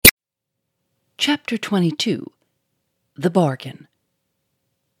Chapter 22. The Bargain.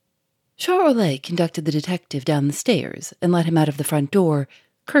 Charolais conducted the detective down the stairs and let him out of the front door,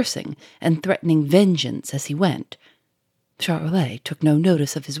 cursing and threatening vengeance as he went. Charolais took no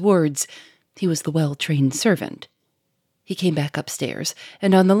notice of his words. He was the well-trained servant. He came back upstairs,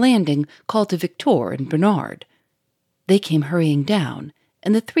 and on the landing called to Victor and Bernard. They came hurrying down,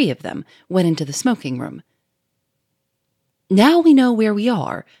 and the three of them went into the smoking room. "Now we know where we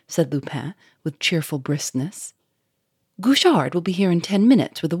are," said Lupin, with cheerful briskness. "Gouchard will be here in 10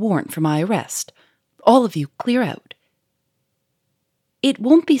 minutes with a warrant for my arrest. All of you clear out." "It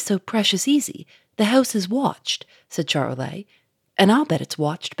won't be so precious easy. The house is watched," said Charolais, "and I'll bet it's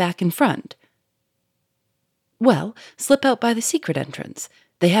watched back and front." "Well, slip out by the secret entrance.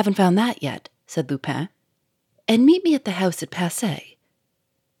 They haven't found that yet," said Lupin. "And meet me at the house at Passy."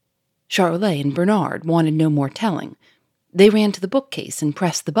 Charolais and Bernard wanted no more telling. They ran to the bookcase and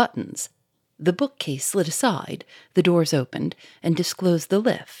pressed the buttons. The bookcase slid aside, the doors opened, and disclosed the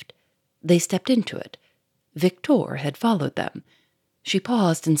lift. They stepped into it. Victor had followed them. She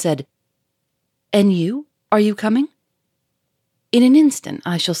paused and said, "And you? Are you coming?" "In an instant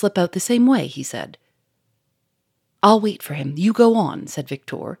I shall slip out the same way," he said. "I'll wait for him. You go on," said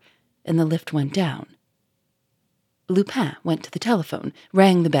Victor, and the lift went down. Lupin went to the telephone,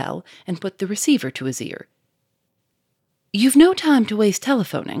 rang the bell, and put the receiver to his ear. "You've no time to waste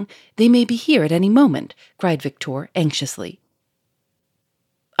telephoning. They may be here at any moment," cried Victor anxiously.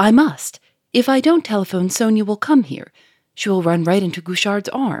 "I must. If I don't telephone, Sonia will come here. She will run right into Gouchard's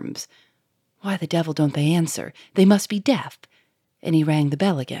arms. Why the devil don't they answer? They must be deaf." And he rang the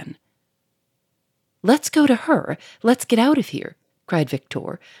bell again. "Let's go to her. Let's get out of here," cried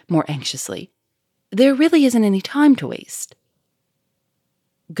Victor, more anxiously. "There really isn't any time to waste."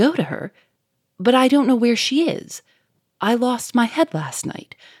 "Go to her? But I don't know where she is. I lost my head last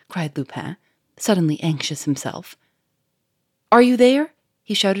night," cried Lupin, suddenly anxious himself. "Are you there?"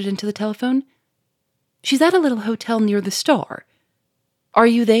 he shouted into the telephone. "She's at a little hotel near the Star." "Are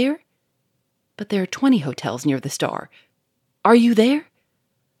you there?" "But there are 20 hotels near the Star." "Are you there?"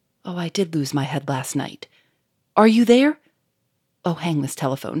 "Oh, I did lose my head last night." "Are you there?" "Oh, hang this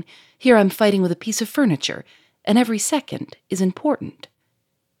telephone. Here I'm fighting with a piece of furniture, and every second is important."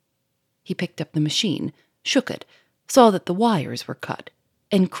 He picked up the machine, shook it, saw that the wires were cut,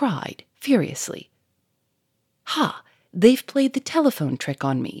 and cried furiously, "Ha! They've played the telephone trick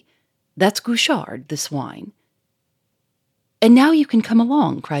on me. That's Gouchard, the swine." "And now you can come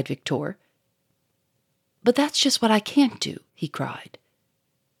along," cried Victor. "But that's just what I can't do," he cried.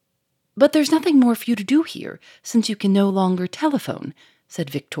 "But there's nothing more for you to do here, since you can no longer telephone," said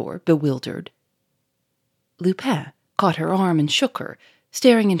Victor, bewildered. Lupin caught her arm and shook her,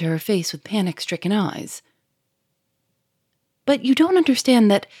 staring into her face with panic-stricken eyes. "But you don't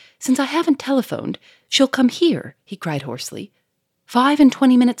understand that, since I haven't telephoned, she'll come here," he cried hoarsely. 5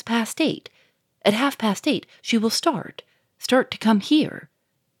 minutes past 8. At 8:30 she will start to come here."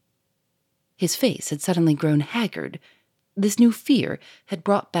 His face had suddenly grown haggard. This new fear had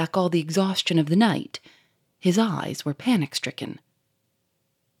brought back all the exhaustion of the night. His eyes were panic-stricken.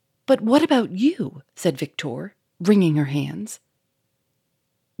 "But what about you?" said Victor, wringing her hands.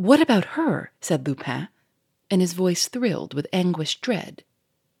 "What about her?" said Lupin, and his voice thrilled with anguished dread.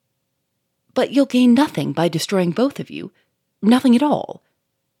 "But you'll gain nothing by destroying both of you. Nothing at all."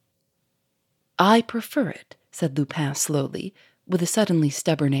 "I prefer it," said Lupin slowly, with a suddenly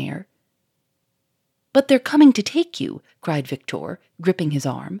stubborn air. "But they're coming to take you," cried Victor, gripping his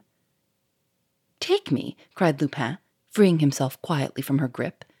arm. "Take me?" cried Lupin, freeing himself quietly from her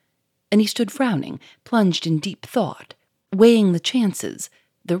grip. And he stood frowning, plunged in deep thought, weighing the chances,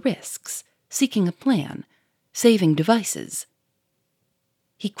 the risks, seeking a plan, saving devices.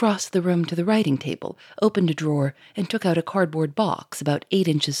 He crossed the room to the writing table, opened a drawer, and took out a cardboard box about 8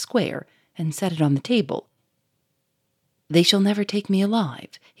 inches square and set it on the table. "They shall never take me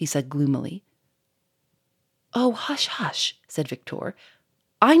alive," he said gloomily. "Oh, hush, hush," said Victor.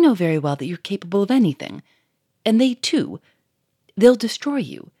 "I know very well that you're capable of anything. And they, too. They'll destroy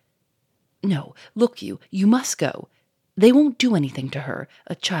you. No, look you must go. They won't do anything to her,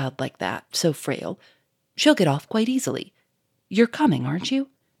 a child like that, so frail. She'll get off quite easily. You're coming, aren't you?"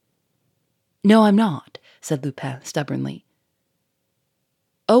 "No, I'm not," said Lupin stubbornly.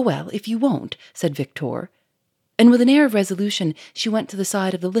 "Oh, well, if you won't," said Victor. And with an air of resolution, she went to the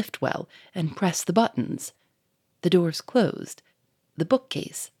side of the lift-well and pressed the buttons. The doors closed. The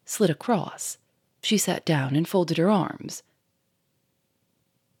bookcase slid across. She sat down and folded her arms.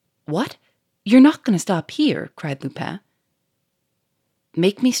 "What? You're not going to stop here," cried Lupin.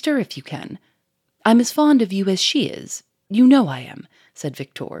 "Make me stir if you can. I'm as fond of you as she is. You know I am," said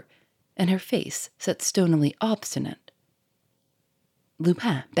Victor, and her face set stonily obstinate.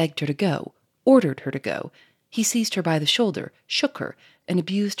 Lupin begged her to go, ordered her to go. He seized her by the shoulder, shook her, and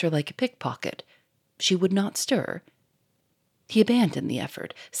abused her like a pickpocket. She would not stir. He abandoned the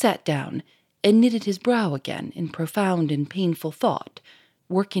effort, sat down, and knitted his brow again in profound and painful thought,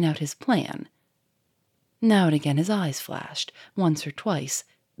 working out his plan. Now and again his eyes flashed, once or twice.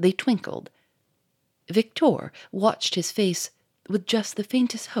 They twinkled. Victor watched his face with just the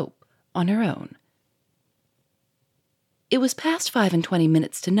faintest hope on her own. It was past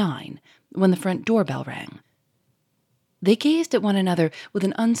 25 to 9 when the front doorbell rang. They gazed at one another with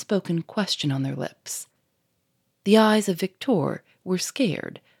an unspoken question on their lips. The eyes of Victor were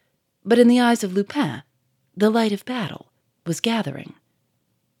scared, but in the eyes of Lupin, the light of battle was gathering.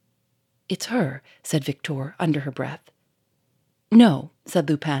 "It's her," said Victor under her breath. "No," said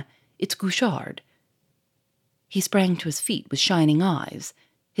Lupin, "it's Gouchard." He sprang to his feet with shining eyes.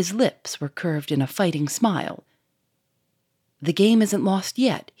 His lips were curved in a fighting smile. "The game isn't lost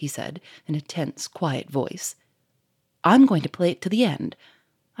yet," he said in a tense, quiet voice. "I'm going to play it to the end.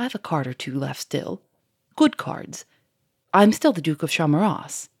 I've a card or two left still. Good cards. I'm still the Duke of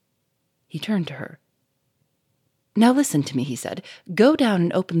Chamarras." He turned to her. "Now listen to me," he said. "Go down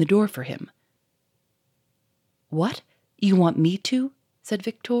and open the door for him." "What? You want me to?" said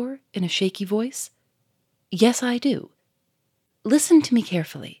Victor in a shaky voice. "Yes, I do. Listen to me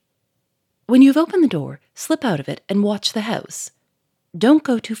carefully. When you've opened the door, slip out of it and watch the house. Don't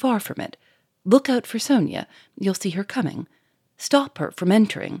go too far from it. Look out for Sonia. You'll see her coming. Stop her from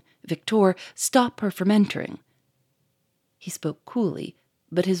entering. Victor, stop her from entering." He spoke coolly,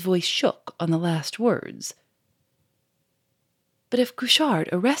 but his voice shook on the last words. "But if Gouchard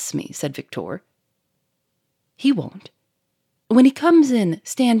arrests me," said Victor. "He won't. When he comes in,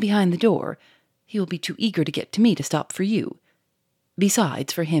 stand behind the door. He will be too eager to get to me to stop for you.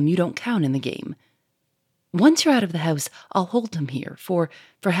 Besides, for him, you don't count in the game. Once you're out of the house, I'll hold him here for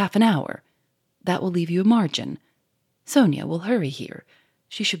half an hour. That will leave you a margin. Sonia will hurry here.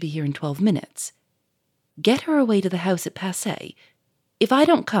 She should be here in 12 minutes. Get her away to the house at Passy. If I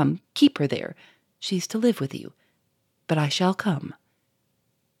don't come, keep her there. She's to live with you. But I shall come."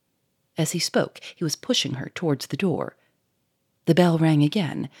 As he spoke, he was pushing her towards the door. The bell rang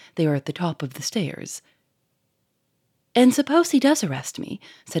again. They were at the top of the stairs. "And suppose he does arrest me,"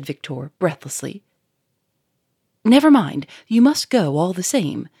 said Victor breathlessly. "Never mind. You must go all the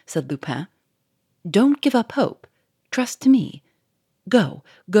same," said Lupin. "Don't give up hope. Trust to me. Go,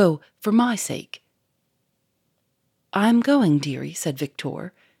 for my sake." "I'm going, dearie," said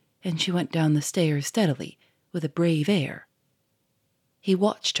Victor, and she went down the stairs steadily, with a brave air. He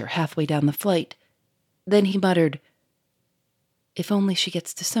watched her halfway down the flight. Then he muttered, "If only she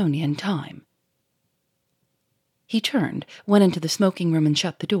gets to Sonia in time." He turned, went into the smoking room and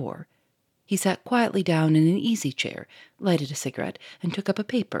shut the door. He sat quietly down in an easy chair, lighted a cigarette, and took up a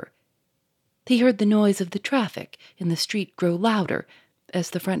paper. He heard the noise of the traffic in the street grow louder as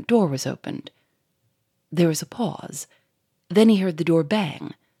the front door was opened. There was a pause. Then he heard the door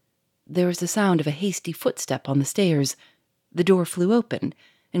bang. There was the sound of a hasty footstep on the stairs. The door flew open,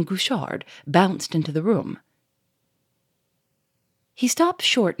 and Gouchard bounced into the room. He stopped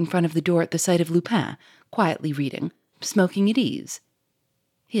short in front of the door at the sight of Lupin, quietly reading, smoking at ease.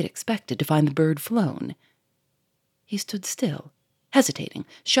 He had expected to find the bird flown. He stood still, hesitating,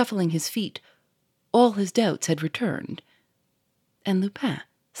 shuffling his feet. All his doubts had returned. And Lupin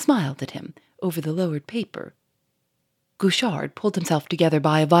smiled at him over the lowered paper. Gouchard pulled himself together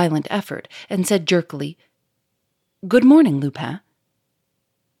by a violent effort and said jerkily, "Good morning, Lupin."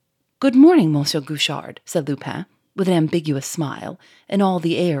 "Good morning, Monsieur Gouchard," said Lupin, with an ambiguous smile and all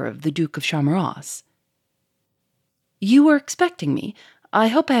the air of the Duke of Chamarras. "You were expecting me. I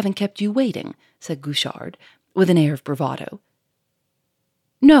hope I haven't kept you waiting," said Gouchard, with an air of bravado.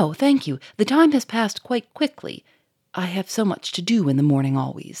 "No, thank you. The time has passed quite quickly. I have so much to do in the morning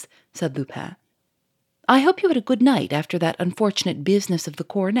always," said Lupin. "I hope you had a good night after that unfortunate business of the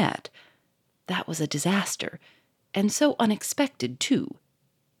coronet. That was a disaster, and so unexpected, too."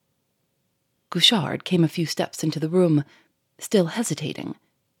 Gouchard came a few steps into the room, still hesitating.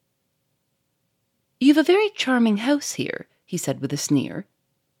 "You've a very charming house here," he said with a sneer.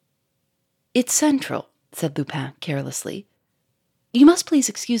 "It's central," said Lupin carelessly. "You must please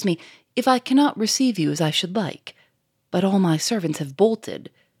excuse me if I cannot receive you as I should like, but all my servants have bolted.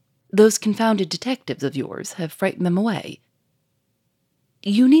 Those confounded detectives of yours have frightened them away."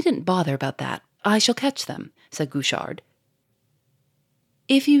 "You needn't bother about that. I shall catch them," said Gouchard.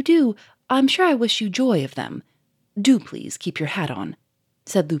 "If you do, I'm sure I wish you joy of them. Do please keep your hat on,"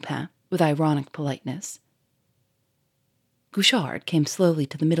 said Lupin with ironic politeness. Gouchard came slowly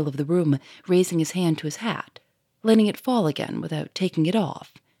to the middle of the room, raising his hand to his hat, letting it fall again without taking it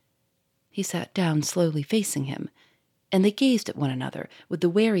off. He sat down slowly facing him, and they gazed at one another with the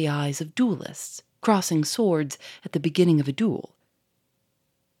wary eyes of duelists, crossing swords at the beginning of a duel.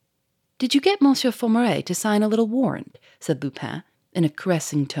 "Did you get Monsieur Faumarez to sign a little warrant?" said Lupin, in a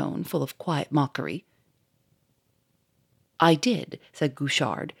caressing tone full of quiet mockery. "I did," said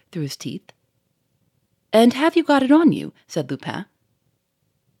Gouchard through his teeth. "And have you got it on you?" said Lupin.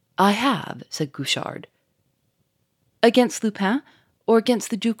 "I have," said Gouchard. "Against Lupin, or against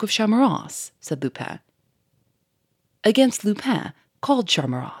the Duke of Chamarras?" said Lupin. "Against Lupin, called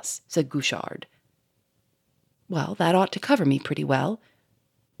Chamarras," said Gouchard. "Well, that ought to cover me pretty well.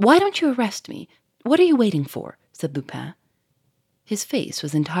 Why don't you arrest me? What are you waiting for?" said Lupin. His face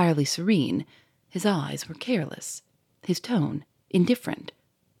was entirely serene, his eyes were careless, his tone indifferent.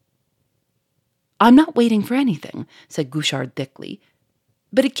 "I'm not waiting for anything," said Gouchard thickly,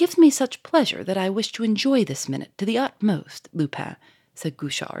 "but it gives me such pleasure that I wish to enjoy this minute to the utmost, Lupin," said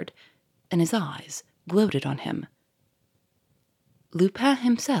Gouchard, and his eyes gloated on him. "Lupin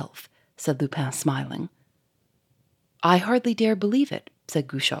himself," said Lupin, smiling. "I hardly dare believe it," said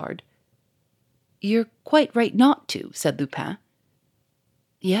Gouchard. "You're quite right not to," said Lupin.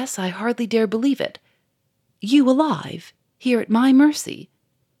 "Yes, I hardly dare believe it. You alive, here at my mercy."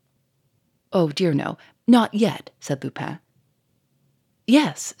 "Oh, dear no, not yet," said Lupin.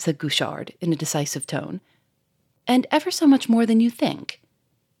 "Yes," said Gouchard in a decisive tone, "and ever so much more than you think."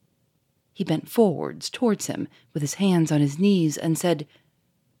 He bent forwards towards him with his hands on his knees and said,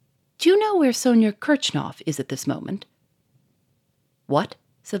 "Do you know where Sonia Kirchhoff is at this moment?" "What?"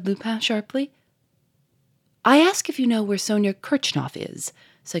 said Lupin sharply. "I ask if you know where Sonia Kirchhoff is,"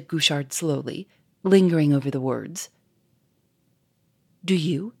 said Gouchard slowly, lingering over the words. "Do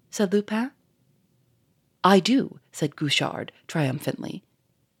you?" said Lupin. "I do," said Gouchard triumphantly.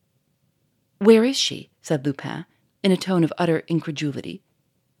 "Where is she?" said Lupin, in a tone of utter incredulity.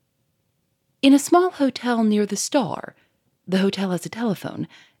 "In a small hotel near the Star. The hotel has a telephone,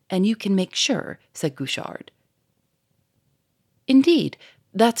 and you can make sure," said Gouchard. "Indeed,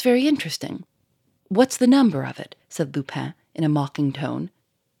 that's very interesting. What's the number of it?" said Lupin in a mocking tone.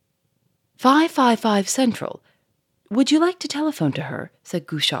 555 Central. Would you like to telephone to her?" said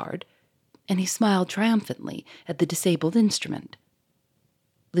Gouchard, and he smiled triumphantly at the disabled instrument.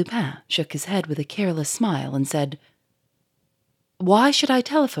 Lupin shook his head with a careless smile and said, "Why should I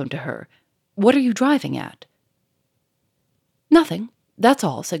telephone to her? What are you driving at?" "Nothing, that's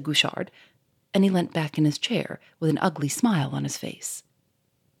all," said Gouchard, and he leant back in his chair with an ugly smile on his face.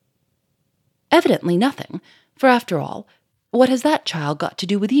 "Evidently nothing, for after all, what has that child got to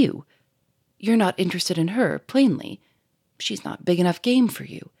do with you? You're not interested in her, plainly. She's not big enough game for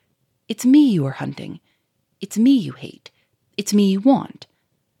you. It's me you are hunting. It's me you hate. It's me you want.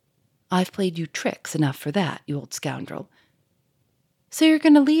 I've played you tricks enough for that, you old scoundrel. So you're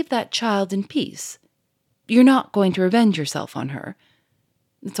going to leave that child in peace. You're not going to revenge yourself on her.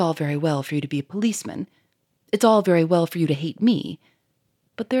 It's all very well for you to be a policeman. It's all very well for you to hate me.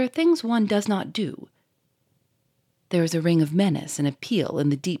 But there are things one does not do." There was a ring of menace and appeal in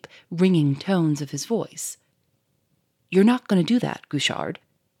the deep, ringing tones of his voice. "You're not going to do that, Gouchard.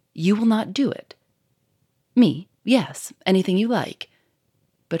 You will not do it. Me, yes, anything you like.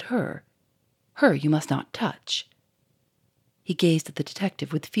 But her you must not touch." He gazed at the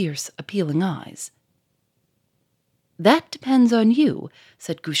detective with fierce, appealing eyes. "That depends on you,"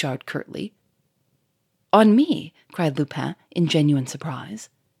 said Gouchard curtly. "On me?" cried Lupin in genuine surprise.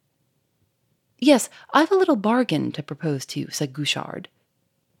 "Yes, I've a little bargain to propose to you," said Gouchard.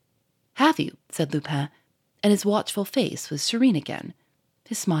 "Have you?" said Lupin, and his watchful face was serene again,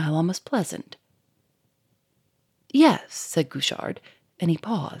 his smile almost pleasant. "Yes," said Gouchard, and he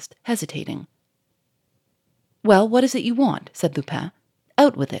paused, hesitating. "Well, what is it you want?" said Lupin.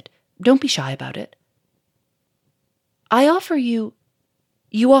 "Out with it. Don't be shy about it." "I offer you—"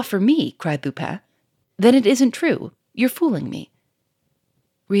 "You offer me?" cried Lupin. "Then it isn't true. You're fooling me."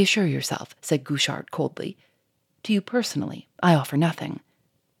 "Reassure yourself," said Gouchard coldly. "To you personally, I offer nothing."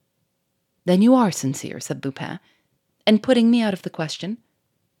 "Then you are sincere," said Lupin, "and putting me out of the question?"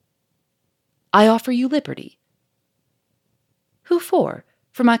 "I offer you liberty." "Who for?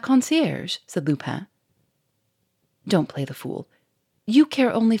 For my concierge?" said Lupin. "Don't play the fool. You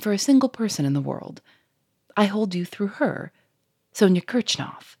care only for a single person in the world. I hold you through her, Sonia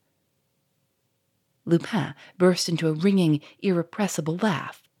Kirchhoff." Lupin burst into a ringing, irrepressible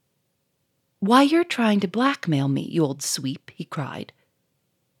laugh. "Why, you're trying to blackmail me, you old sweep," he cried.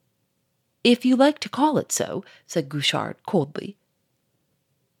 "If you like to call it so," said Gouchard coldly.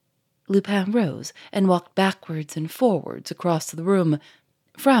 Lupin rose and walked backwards and forwards across the room,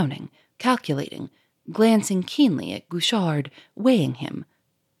 frowning, calculating, glancing keenly at Gouchard, weighing him.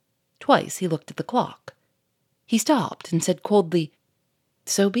 Twice he looked at the clock. He stopped and said coldly,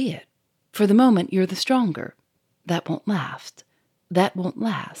 "So be it. For the moment you're the stronger. That won't last. That won't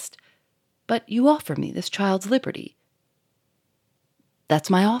last. But you offer me this child's liberty." "That's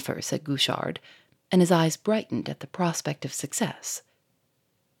my offer," said Gouchard, and his eyes brightened at the prospect of success.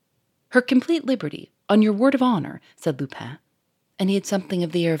 "Her complete liberty, on your word of honor," said Lupin, and he had something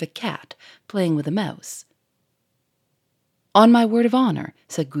of the air of a cat playing with a mouse. "On my word of honor,"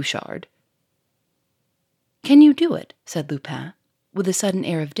 said Gouchard. "Can you do it?" said Lupin, with a sudden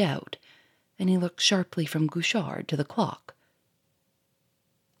air of doubt, and he looked sharply from Gouchard to the clock.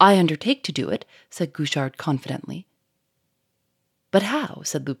 "I undertake to do it," said Gouchard confidently. "But how?"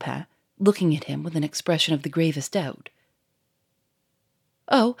 said Lupin, looking at him with an expression of the gravest doubt.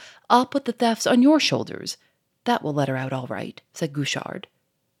 "Oh, I'll put the thefts on your shoulders. That will let her out all right," said Gouchard.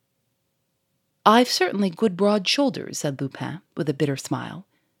 "I've certainly good broad shoulders," said Lupin, with a bitter smile.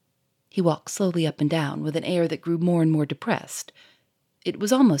 He walked slowly up and down with an air that grew more and more depressed. It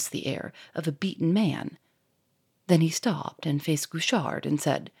was almost the air of a beaten man. Then he stopped and faced Gouchard and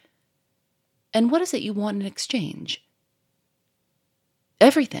said, "And what is it you want in exchange?"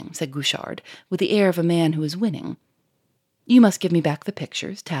 "Everything," said Gouchard, with the air of a man who is winning. "You must give me back the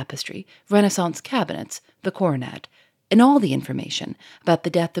pictures, tapestry, Renaissance cabinets, the coronet, and all the information about the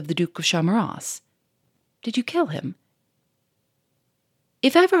death of the Duke of Chamarace. Did you kill him?"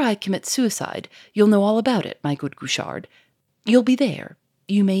 "If ever I commit suicide, you'll know all about it, my good Gouchard. You'll be there.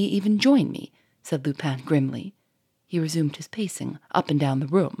 You may even join me," said Lupin grimly. He resumed his pacing up and down the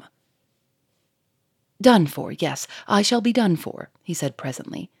room. "Done for, yes, I shall be done for," he said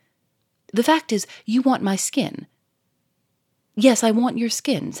presently. "The fact is, you want my skin." "Yes, I want your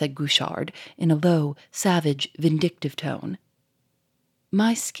skin," said Gouchard, in a low, savage, vindictive tone.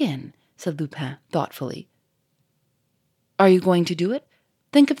 "My skin," said Lupin thoughtfully. "Are you going to do it?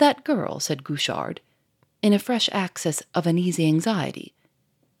 Think of that girl," said Gouchard, in a fresh access of uneasy anxiety.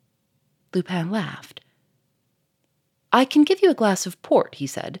 Lupin laughed. "I can give you a glass of port," he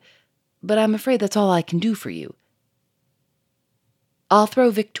said, "but I'm afraid that's all I can do for you." "I'll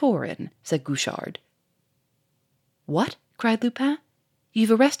throw Victor in," said Gouchard. "What?" cried Lupin.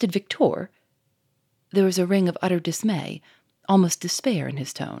 "You've arrested Victor?" There was a ring of utter dismay, almost despair in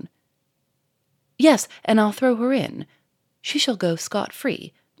his tone. "Yes, and I'll throw her in. She shall go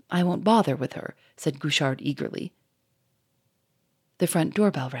scot-free. I won't bother with her," said Gouchard eagerly. The front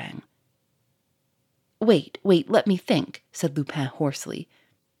doorbell rang. Wait, let me think," said Lupin hoarsely,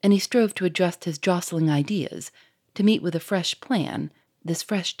 and he strove to adjust his jostling ideas, to meet with a fresh plan this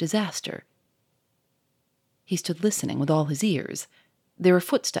fresh disaster. He stood listening with all his ears. There were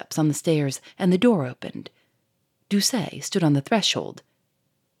footsteps on the stairs, and the door opened. Doucet stood on the threshold.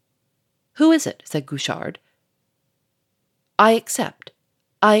 "Who is it?" said Gouchard. I accept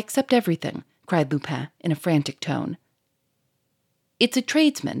everything," cried Lupin in a frantic tone. "It's a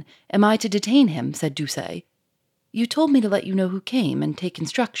tradesman. Am I to detain him?" said Doucet. "You told me to let you know who came and take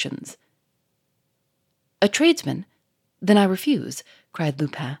instructions." "A tradesman? Then I refuse," cried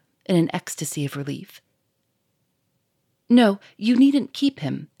Lupin in an ecstasy of relief. "No, you needn't keep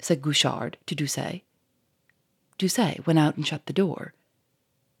him," said Gouchard to Doucet. Doucet went out and shut the door.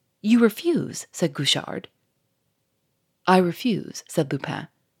 "You refuse," said Gouchard. "I refuse," said Lupin.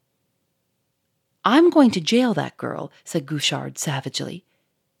 "I'm going to jail that girl," said Gouchard savagely,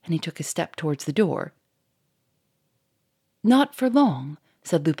 and he took a step towards the door. "Not for long,"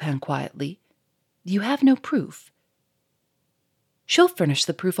 said Lupin quietly. "You have no proof." "She'll furnish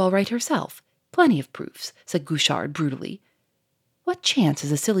the proof all right herself. Plenty of proofs," said Gouchard brutally. "What chance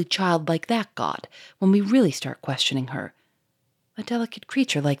has a silly child like that got when we really start questioning her? A delicate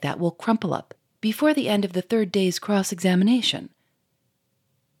creature like that will crumple up before the end of the third day's cross-examination."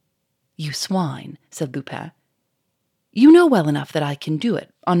 "You swine," said Lupin. "You know well enough that I can do it,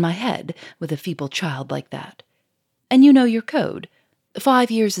 on my head, with a feeble child like that. And you know your code.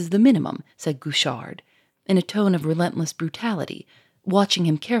 5 years is the minimum," said Gouchard, in a tone of relentless brutality, watching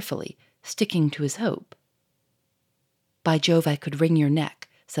him carefully, sticking to his hope. "By Jove, I could wring your neck,"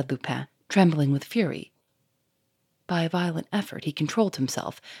 said Lupin, trembling with fury. By a violent effort he controlled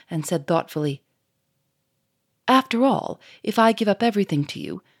himself, and said thoughtfully, "After all, if I give up everything to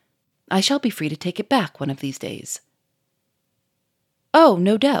you, I shall be free to take it back one of these days." "Oh,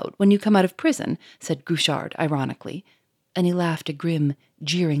 no doubt, when you come out of prison," said Gouchard ironically, and he laughed a grim,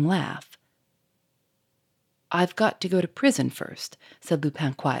 jeering laugh. "I've got to go to prison first," said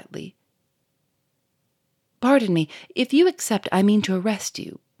Lupin quietly. "Pardon me, if you accept, I mean to arrest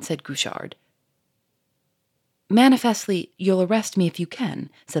you, said Gouchard. Manifestly, you'll arrest me if you can,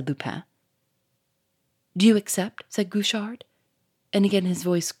 said Lupin. Do you accept? Said Gouchard, and again his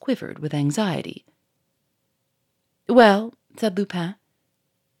voice quivered with anxiety. Well, said Lupin,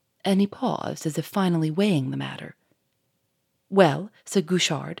 and he paused as if finally weighing the matter. Well, said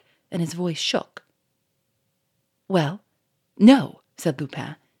Gouchard, and his voice shook. Well, no, said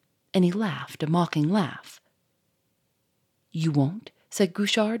Lupin, and he laughed a mocking laugh. You won't? Said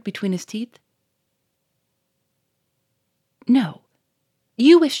Gouchard between his teeth. No.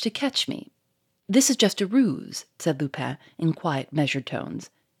 You wish to catch me. This is just a ruse, said Lupin in quiet, measured tones.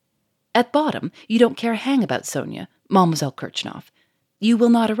 At bottom, you don't care a hang about Sonia, Mademoiselle Kirchhoff. You will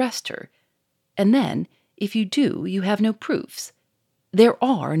not arrest her. And then, if you do, you have no proofs. There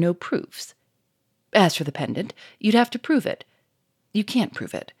are no proofs. As for the pendant, you'd have to prove it. You can't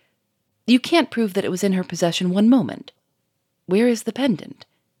prove it. You can't prove that it was in her possession one moment. Where is the pendant?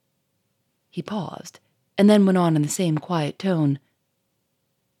 He paused, and then went on in the same quiet tone.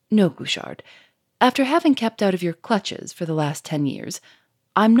 No, Gouchard, after having kept out of your clutches for the last 10 years,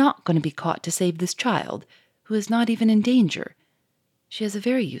 I'm not going to be caught to save this child, who is not even in danger. She has a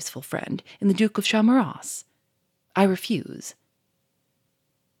very useful friend in the Duke of Chamarras. I refuse.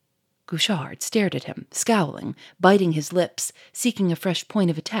 Gouchard stared at him, scowling, biting his lips, seeking a fresh point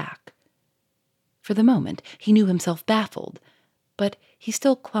of attack. For the moment, he knew himself baffled, but he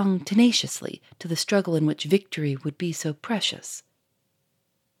still clung tenaciously to the struggle in which victory would be so precious.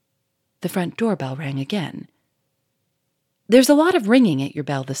 The front doorbell rang again. There's a lot of ringing at your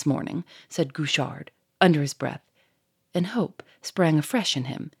bell this morning, said Gouchard, under his breath, and hope sprang afresh in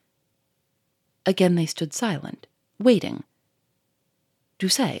him. Again they stood silent, waiting.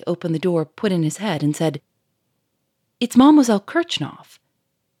 Doucet opened the door, put in his head, and said, It's Mademoiselle Kirchhoff.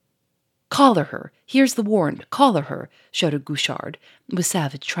 Collar her. Here's the warrant. Collar her, shouted Gouchard, with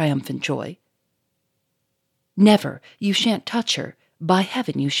savage, triumphant joy. Never. You shan't touch her. By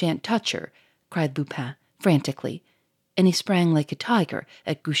heaven, you shan't touch her, cried Lupin, frantically, and he sprang like a tiger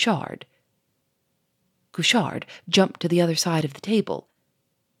at Gouchard. Gouchard jumped to the other side of the table.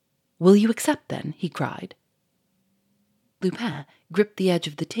 Will you accept, then? He cried. Lupin gripped the edge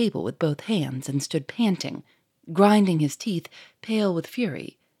of the table with both hands and stood panting, grinding his teeth, pale with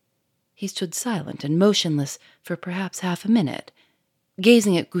fury. He stood silent and motionless for perhaps half a minute,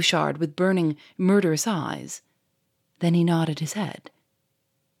 gazing at Gouchard with burning, murderous eyes. Then he nodded his head.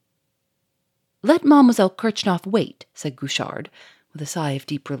 Let Mademoiselle Kirchhoff wait, said Gouchard, with a sigh of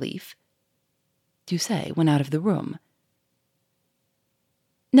deep relief. Doucet went out of the room.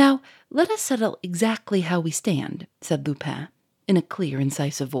 Now, let us settle exactly how we stand, said Lupin, in a clear,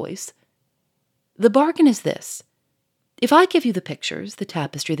 incisive voice. The bargain is this. If I give you the pictures, the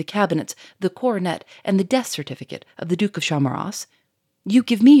tapestry, the cabinets, the coronet, and the death certificate of the Duke of Chamarras, you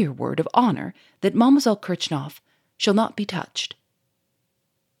give me your word of honor that Mademoiselle Kirchhoff shall not be touched.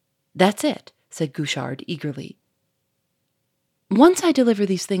 That's it, said Gouchard eagerly. Once I deliver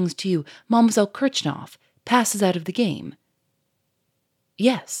these things to you, Mademoiselle Kirchhoff passes out of the game.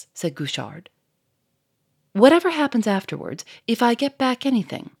 Yes, said Gouchard. Whatever happens afterwards, if I get back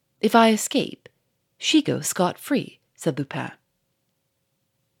anything, if I escape, she goes scot-free, said Lupin.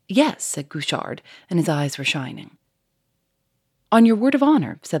 Yes, said Gouchard, and his eyes were shining. On your word of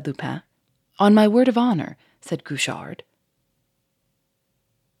honor, said Lupin. On my word of honor, said Gouchard.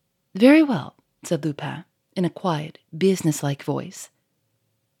 Very well, said Lupin, in a quiet, business-like voice.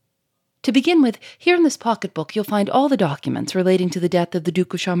 To begin with, here in this pocketbook you'll find all the documents relating to the death of the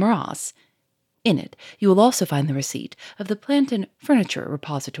Duke of Chamarras. In it, you will also find the receipt of the plant and furniture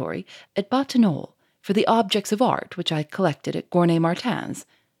repository at Batignolles for the objects of art which I collected at Gournay-Martin's.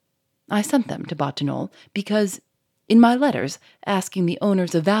 I sent them to Batignolles because, in my letters asking the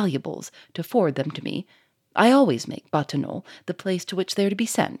owners of valuables to forward them to me, I always make Batignolles the place to which they are to be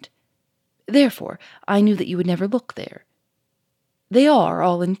sent. Therefore, I knew that you would never look there. They are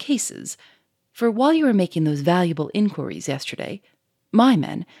all in cases, for while you were making those valuable inquiries yesterday, my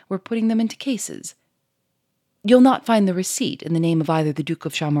men were putting them into cases. You'll not find the receipt in the name of either the Duke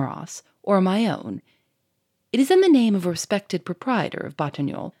of Chamarras or my own. It is in the name of a respected proprietor of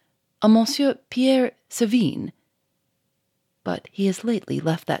Batignolles, a Monsieur Pierre Savine. But he has lately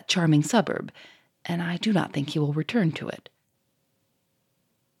left that charming suburb, and I do not think he will return to it.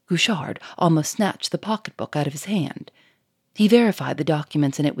 Gouchard almost snatched the pocketbook out of his hand. He verified the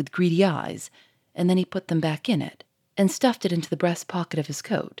documents in it with greedy eyes, and then he put them back in it, and stuffed it into the breast pocket of his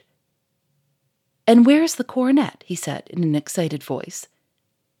coat. And where is the coronet? He said in an excited voice.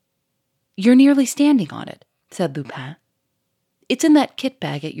 You're nearly standing on it, said Lupin. It's in that kit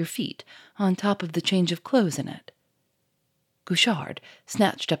bag at your feet, on top of the change of clothes in it. Gouchard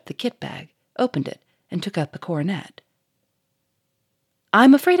snatched up the kit bag, opened it, and took out the coronet.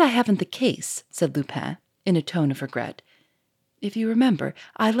 "I'm afraid I haven't the case," said Lupin, in a tone of regret. "If you remember,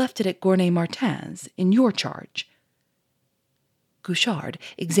 I left it at Gournay Martin's, in your charge." Gouchard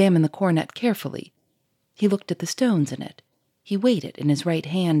examined the coronet carefully. He looked at the stones in it. He weighed it in his right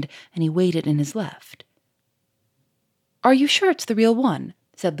hand, and he weighed it in his left. "Are you sure it's the real one?"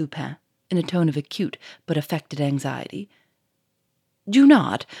 said Lupin, in a tone of acute but affected anxiety. Do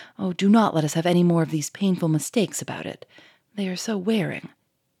not let us have any more of these painful mistakes about it. They are so wearing."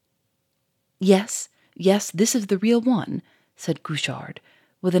 Yes, this is the real one," said Gouchard,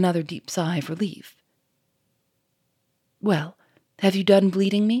 with another deep sigh of relief. "Well, have you done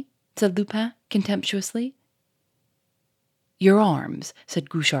bleeding me?" said Lupin, contemptuously. "Your arms," said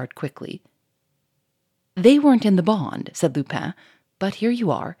Gouchard quickly. "They weren't in the bond," said Lupin, "but here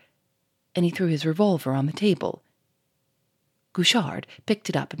you are," and he threw his revolver on the table. Gouchard picked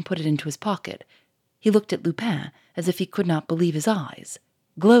it up and put it into his pocket. He looked at Lupin as if he could not believe his eyes,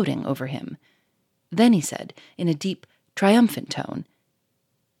 gloating over him. Then he said, in a deep, triumphant tone,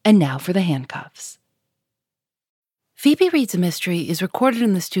 "And now for the handcuffs." Phoebe Reads a Mystery is recorded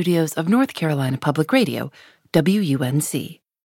in the studios of North Carolina Public Radio, WUNC.